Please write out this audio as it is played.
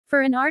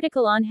For an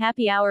article on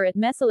happy hour at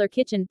Mesler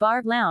Kitchen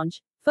Bar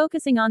Lounge,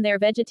 focusing on their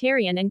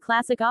vegetarian and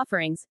classic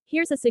offerings,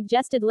 here's a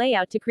suggested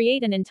layout to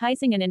create an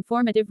enticing and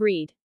informative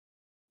read.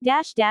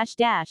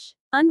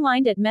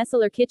 Unwind at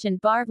Mesler Kitchen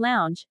Bar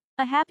Lounge,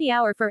 a happy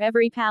hour for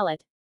every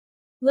palate.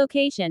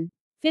 Location: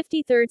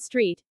 53rd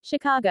Street,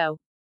 Chicago.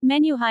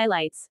 Menu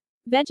highlights: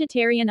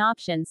 vegetarian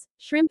options,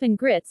 shrimp and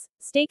grits,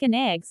 steak and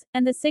eggs,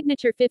 and the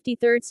signature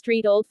 53rd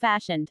Street Old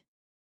Fashioned.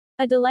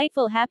 A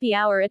delightful happy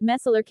hour at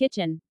Mesler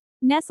Kitchen.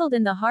 Nestled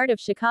in the heart of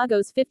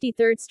Chicago's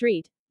 53rd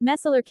Street,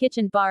 Mesler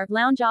Kitchen Bar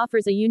Lounge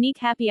offers a unique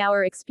happy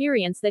hour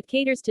experience that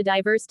caters to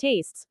diverse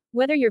tastes,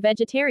 whether you're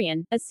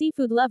vegetarian, a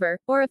seafood lover,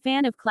 or a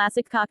fan of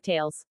classic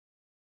cocktails.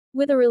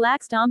 With a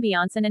relaxed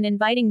ambiance and an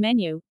inviting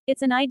menu,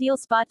 it's an ideal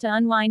spot to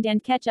unwind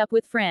and catch up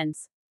with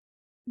friends.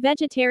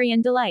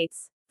 Vegetarian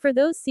delights. For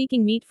those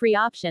seeking meat-free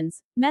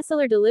options,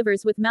 Mesler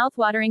delivers with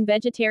mouthwatering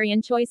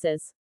vegetarian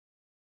choices.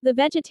 The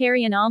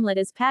vegetarian omelet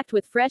is packed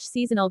with fresh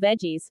seasonal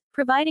veggies,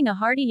 providing a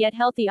hearty yet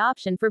healthy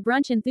option for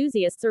brunch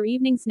enthusiasts or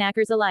evening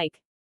snackers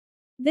alike.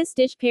 This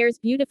dish pairs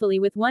beautifully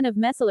with one of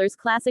Mesler's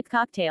classic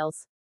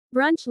cocktails.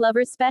 Brunch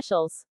lovers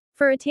specials.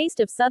 For a taste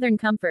of southern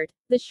comfort,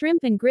 the shrimp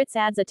and grits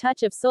adds a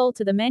touch of soul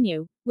to the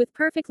menu, with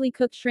perfectly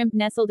cooked shrimp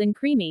nestled in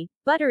creamy,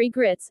 buttery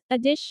grits, a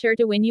dish sure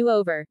to win you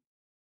over.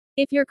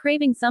 If you're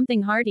craving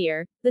something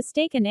heartier, the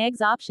steak and eggs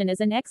option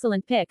is an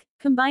excellent pick,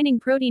 combining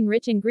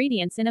protein-rich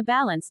ingredients in a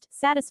balanced,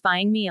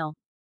 satisfying meal.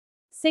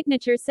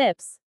 Signature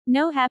sips.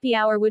 No happy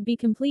hour would be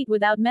complete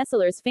without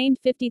Mesler's famed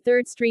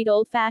 53rd Street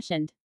Old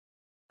Fashioned.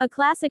 A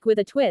classic with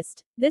a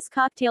twist, this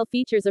cocktail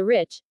features a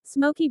rich,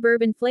 smoky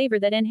bourbon flavor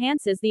that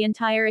enhances the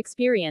entire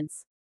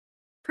experience.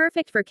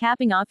 Perfect for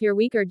capping off your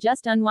week or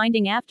just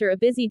unwinding after a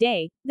busy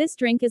day, this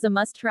drink is a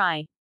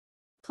must-try.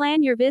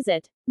 Plan your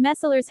visit.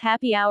 Mesler's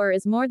happy hour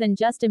is more than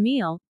just a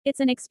meal, it's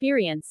an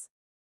experience.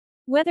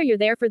 Whether you're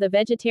there for the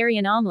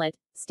vegetarian omelet,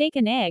 steak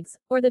and eggs,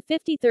 or the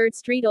 53rd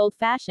Street Old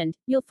Fashioned,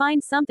 you'll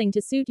find something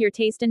to suit your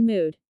taste and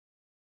mood.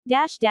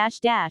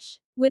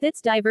 With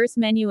its diverse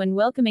menu and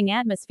welcoming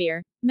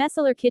atmosphere,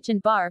 Mesler Kitchen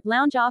Bar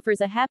Lounge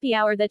offers a happy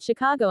hour that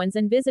Chicagoans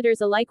and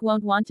visitors alike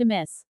won't want to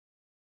miss.